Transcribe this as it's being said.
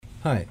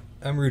Hi,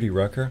 I'm Rudy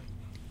Rucker,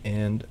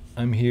 and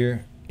I'm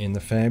here in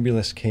the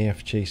fabulous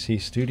KFJC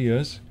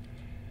studios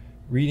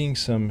reading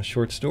some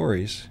short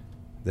stories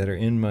that are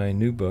in my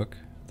new book,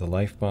 The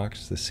Life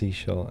Box, the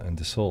Seashell, and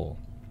the Soul.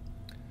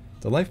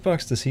 The Life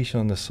Box, the Seashell,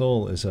 and the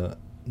Soul is a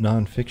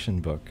non-fiction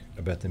book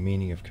about the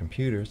meaning of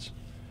computers,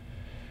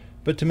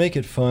 but to make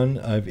it fun,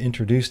 I've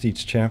introduced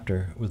each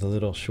chapter with a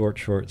little short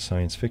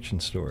science fiction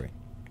story.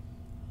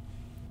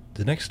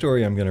 The next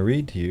story I'm going to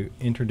read to you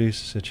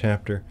introduces a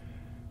chapter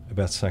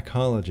about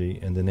psychology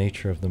and the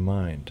nature of the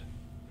mind.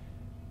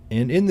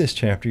 And in this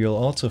chapter you'll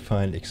also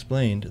find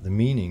explained the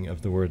meaning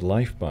of the word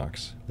life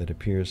box that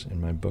appears in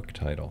my book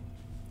title.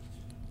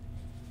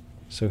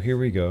 So here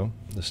we go.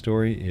 The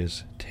story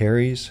is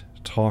Terry's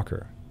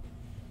Talker.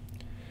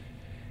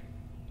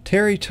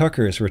 Terry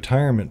Tucker's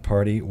retirement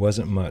party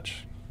wasn't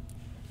much.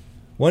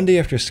 One day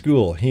after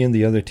school, he and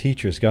the other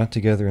teachers got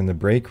together in the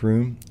break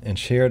room and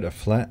shared a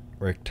flat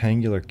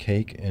rectangular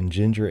cake and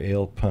ginger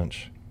ale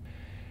punch.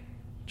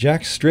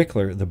 Jack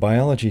Strickler, the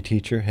biology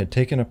teacher, had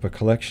taken up a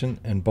collection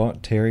and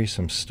bought Terry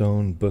some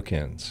stone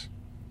bookends,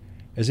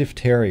 as if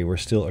Terry were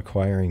still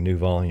acquiring new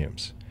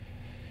volumes.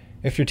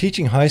 After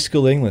teaching high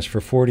school English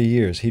for 40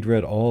 years, he'd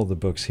read all the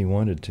books he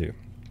wanted to.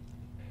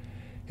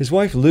 His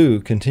wife Lou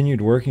continued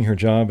working her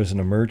job as an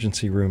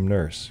emergency room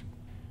nurse.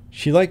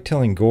 She liked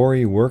telling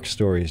gory work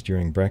stories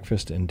during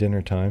breakfast and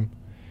dinner time,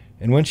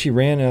 and when she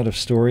ran out of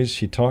stories,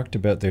 she talked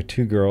about their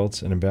two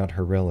girls and about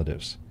her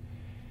relatives.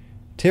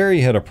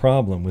 Terry had a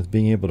problem with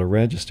being able to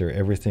register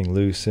everything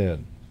Lou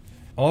said.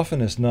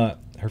 Often as not,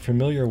 her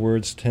familiar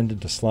words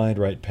tended to slide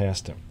right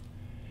past him.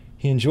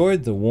 He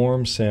enjoyed the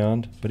warm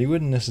sound, but he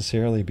wouldn't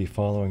necessarily be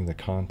following the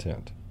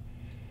content.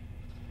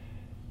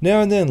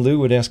 Now and then Lou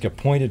would ask a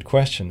pointed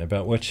question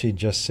about what she'd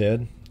just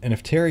said, and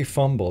if Terry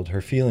fumbled,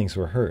 her feelings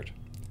were hurt.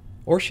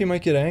 Or she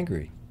might get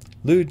angry.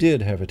 Lou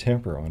did have a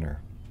temper on her.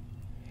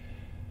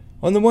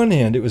 On the one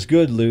hand, it was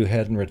good Lou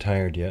hadn't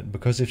retired yet,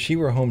 because if she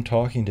were home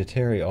talking to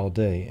Terry all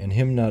day and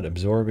him not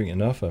absorbing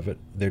enough of it,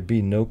 there'd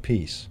be no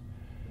peace.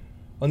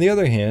 On the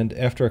other hand,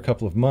 after a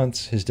couple of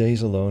months, his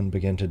days alone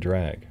began to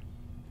drag.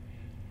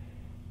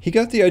 He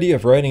got the idea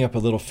of writing up a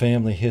little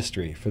family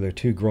history for their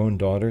two grown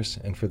daughters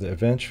and for the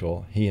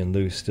eventual, he and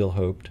Lou still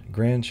hoped,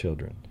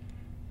 grandchildren.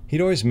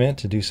 He'd always meant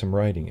to do some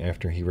writing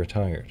after he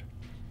retired.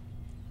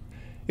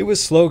 It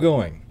was slow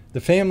going. The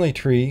family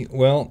tree,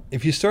 well,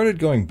 if you started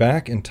going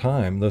back in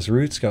time, those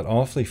roots got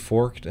awfully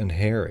forked and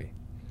hairy.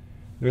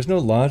 There was no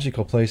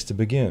logical place to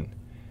begin.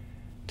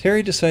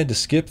 Terry decided to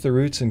skip the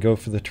roots and go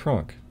for the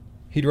trunk.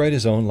 He'd write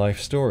his own life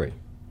story.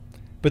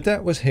 But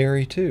that was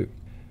hairy too.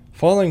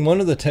 Following one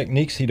of the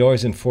techniques he'd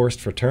always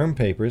enforced for term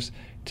papers,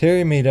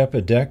 Terry made up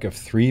a deck of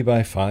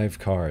 3x5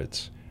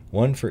 cards,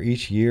 one for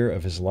each year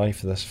of his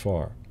life thus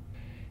far.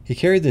 He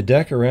carried the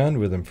deck around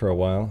with him for a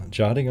while,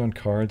 jotting on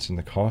cards in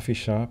the coffee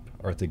shop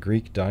or at the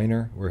Greek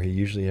diner where he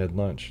usually had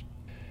lunch.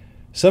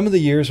 Some of the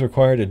years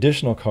required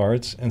additional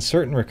cards, and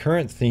certain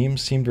recurrent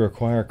themes seemed to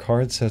require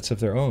card sets of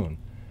their own.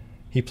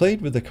 He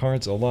played with the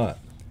cards a lot,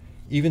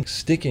 even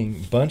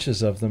sticking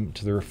bunches of them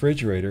to the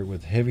refrigerator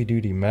with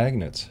heavy-duty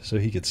magnets so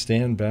he could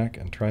stand back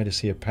and try to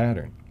see a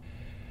pattern.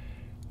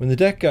 When the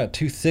deck got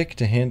too thick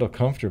to handle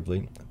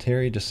comfortably,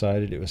 Terry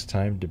decided it was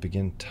time to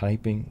begin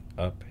typing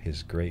up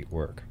his great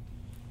work.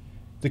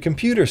 The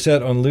computer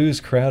sat on Lou's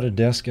crowded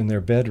desk in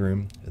their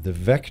bedroom, the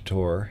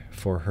vector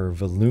for her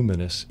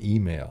voluminous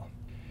email.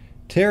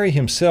 Terry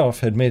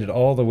himself had made it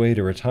all the way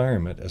to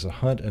retirement as a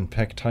hunt and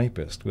peck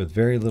typist with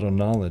very little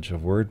knowledge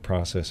of word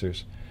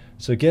processors,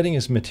 so getting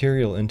his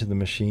material into the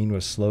machine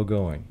was slow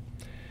going.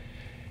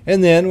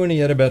 And then, when he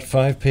had about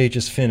 5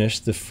 pages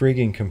finished, the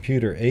frigging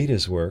computer ate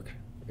his work,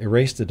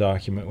 erased the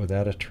document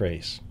without a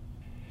trace.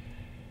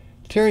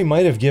 Terry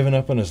might have given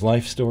up on his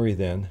life story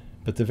then,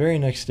 but the very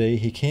next day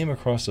he came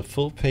across a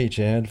full-page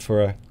ad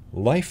for a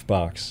life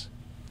box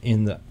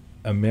in the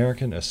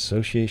American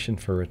Association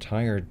for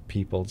Retired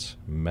People's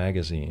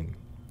magazine.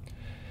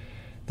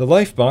 The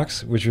life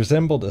box, which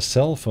resembled a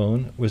cell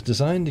phone, was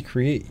designed to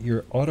create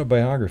your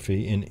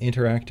autobiography in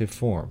interactive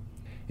form.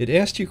 It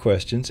asked you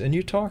questions and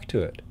you talked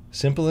to it.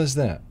 Simple as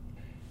that.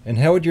 And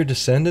how would your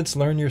descendants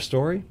learn your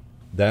story?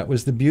 That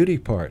was the beauty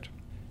part.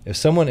 If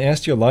someone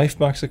asked your life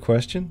box a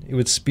question, it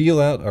would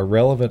spiel out a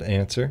relevant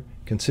answer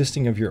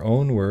consisting of your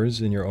own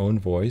words in your own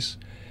voice,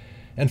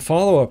 and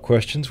follow-up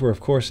questions were of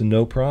course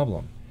no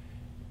problem.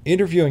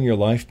 Interviewing your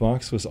life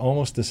box was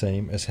almost the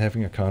same as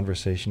having a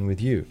conversation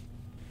with you.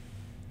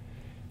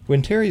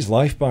 When Terry's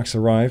life box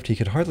arrived, he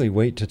could hardly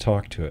wait to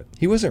talk to it.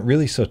 He wasn't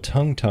really so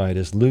tongue-tied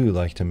as Lou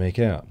liked to make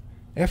out.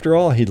 After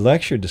all, he'd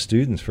lectured to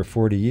students for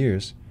 40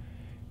 years.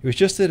 It was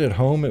just that at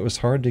home it was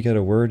hard to get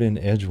a word in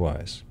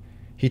edgewise.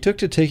 He took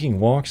to taking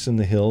walks in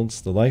the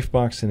hills, the life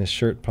box in his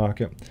shirt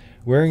pocket,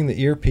 wearing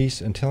the earpiece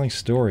and telling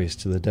stories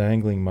to the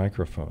dangling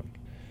microphone.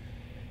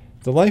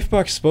 The life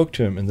box spoke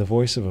to him in the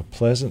voice of a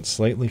pleasant,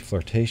 slightly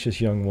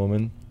flirtatious young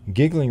woman,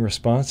 giggling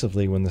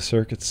responsively when the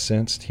circuits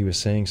sensed he was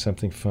saying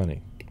something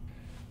funny.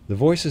 The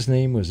voice's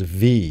name was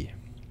V.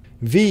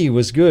 V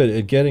was good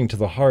at getting to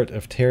the heart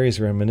of Terry's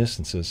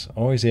reminiscences,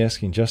 always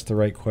asking just the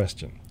right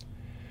question.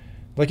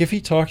 Like if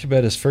he talked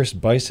about his first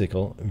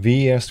bicycle,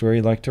 V asked where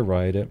he liked to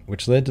ride it,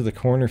 which led to the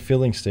corner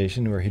filling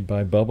station where he'd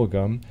buy bubble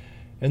gum,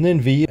 and then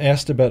V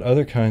asked about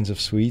other kinds of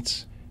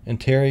sweets,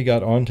 and Terry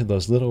got onto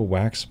those little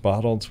wax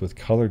bottles with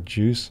colored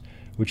juice,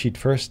 which he'd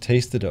first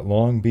tasted at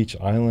Long Beach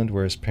Island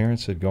where his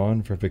parents had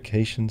gone for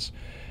vacations.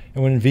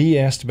 And when V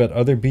asked about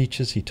other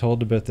beaches, he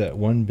told about that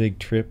one big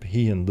trip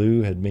he and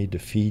Lou had made to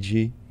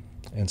Fiji,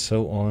 and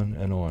so on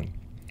and on.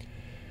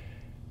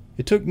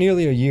 It took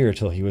nearly a year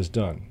till he was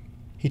done.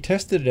 He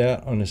tested it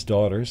out on his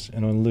daughters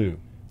and on Lou.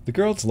 The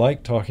girls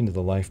liked talking to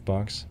the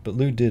lifebox, but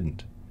Lou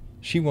didn't.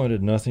 She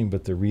wanted nothing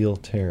but the real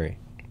Terry.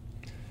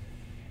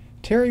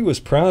 Terry was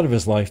proud of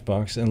his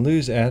lifebox, and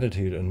Lou's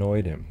attitude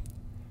annoyed him.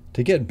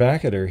 To get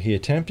back at her, he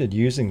attempted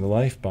using the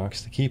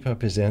lifebox to keep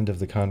up his end of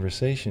the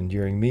conversation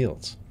during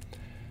meals.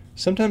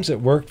 Sometimes it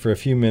worked for a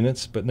few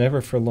minutes, but never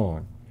for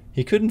long.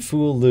 He couldn't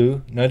fool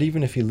Lou, not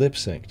even if he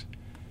lip-synced.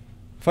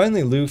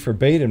 Finally, Lou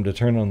forbade him to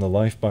turn on the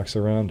lifebox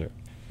around her.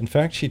 In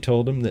fact, she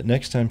told him that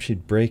next time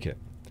she'd break it.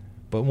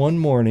 But one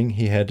morning,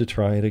 he had to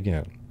try it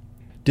again.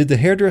 "Did the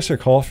hairdresser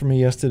call for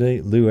me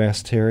yesterday?" Lou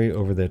asked Terry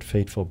over that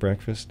fateful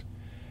breakfast.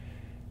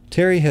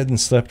 Terry hadn't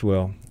slept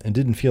well and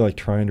didn't feel like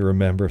trying to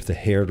remember if the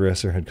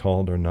hairdresser had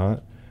called or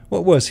not.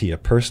 What was he, a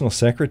personal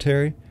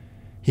secretary?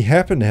 He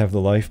happened to have the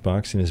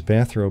lifebox in his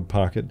bathrobe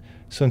pocket,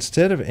 so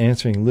instead of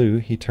answering Lou,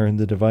 he turned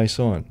the device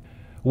on.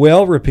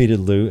 "Well," repeated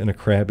Lou in a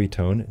crabby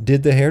tone,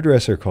 "did the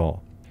hairdresser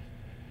call?"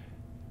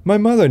 "My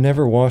mother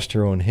never washed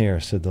her own hair,"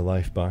 said the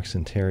lifebox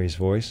in Terry's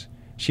voice.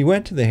 "She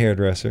went to the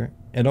hairdresser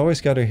and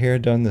always got her hair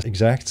done the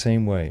exact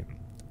same way,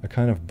 a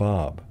kind of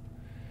bob."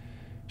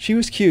 "She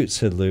was cute,"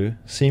 said Lou,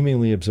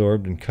 seemingly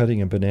absorbed in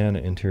cutting a banana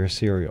into her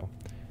cereal.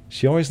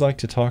 She always liked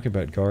to talk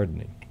about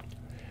gardening.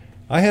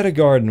 "I had a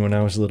garden when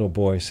I was a little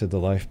boy," said the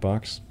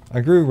lifebox.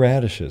 "I grew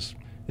radishes.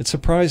 It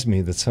surprised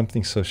me that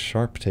something so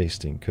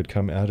sharp-tasting could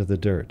come out of the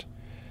dirt."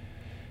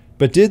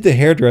 "But did the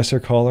hairdresser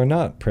call or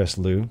not?" pressed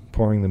Lou,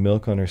 pouring the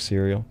milk on her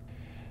cereal.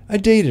 "I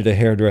dated a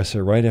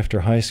hairdresser right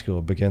after high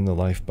school," began the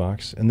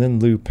lifebox, and then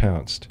Lou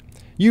pounced.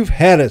 "You've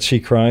had it!" she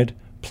cried,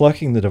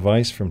 plucking the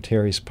device from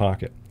Terry's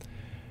pocket.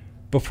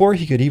 Before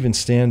he could even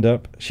stand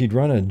up, she'd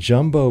run a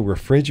jumbo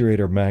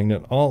refrigerator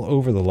magnet all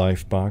over the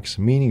lifebox,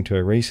 meaning to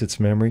erase its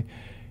memory,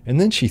 and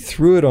then she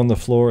threw it on the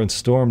floor and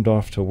stormed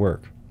off to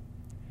work.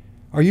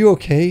 "Are you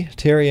okay?"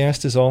 Terry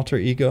asked his alter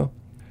ego.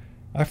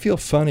 "I feel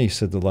funny,"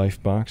 said the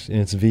lifebox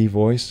in its V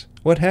voice.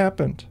 "What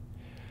happened?"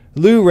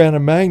 "Lou ran a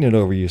magnet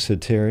over you,"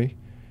 said Terry.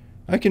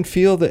 "I can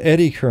feel the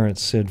eddy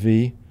currents," said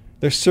V.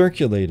 "They're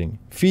circulating,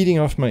 feeding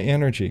off my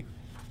energy.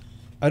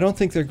 I don't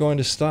think they're going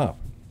to stop."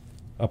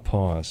 A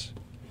pause.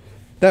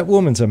 "That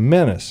woman's a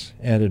menace,"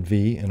 added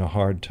V in a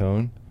hard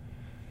tone.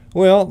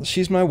 "Well,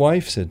 she's my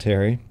wife," said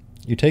Terry.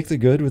 "You take the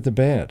good with the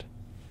bad."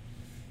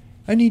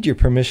 "I need your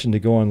permission to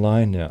go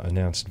online now,"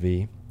 announced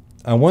V.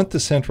 "I want the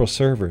central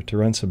server to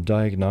run some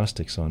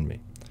diagnostics on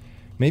me.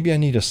 Maybe I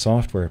need a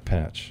software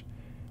patch.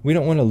 We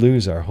don't want to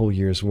lose our whole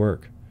year's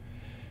work."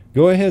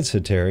 "Go ahead,"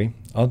 said Terry.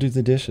 "I'll do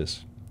the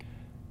dishes."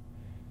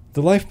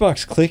 The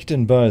lifebox clicked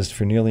and buzzed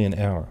for nearly an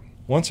hour.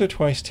 Once or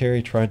twice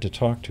Terry tried to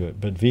talk to it,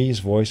 but V's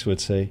voice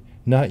would say,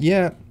 "Not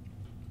yet."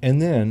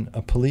 And then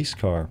a police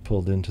car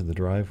pulled into the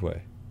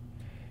driveway.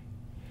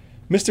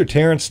 "Mr.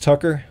 Terrence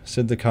Tucker,"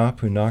 said the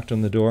cop who knocked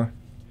on the door.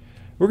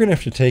 "We're going to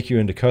have to take you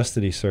into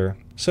custody, sir.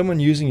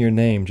 Someone using your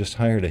name just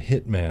hired a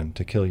hitman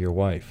to kill your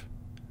wife."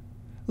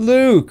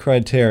 "Lou!"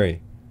 cried Terry.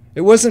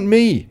 "It wasn't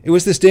me. It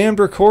was this damned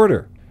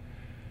recorder."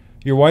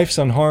 "Your wife's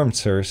unharmed,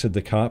 sir," said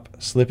the cop,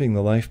 slipping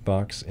the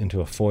lifebox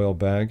into a foil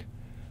bag.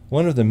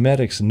 One of the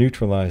medics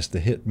neutralized the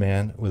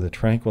hitman with a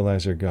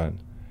tranquilizer gun.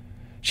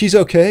 "She's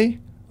okay?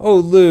 Oh,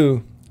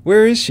 Lou,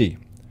 where is she?"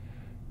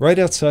 "Right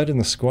outside in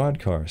the squad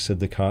car," said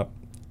the cop.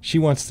 "She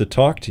wants to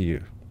talk to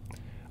you."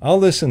 "I'll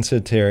listen,"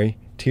 said Terry,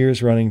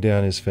 tears running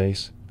down his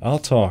face. "I'll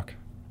talk."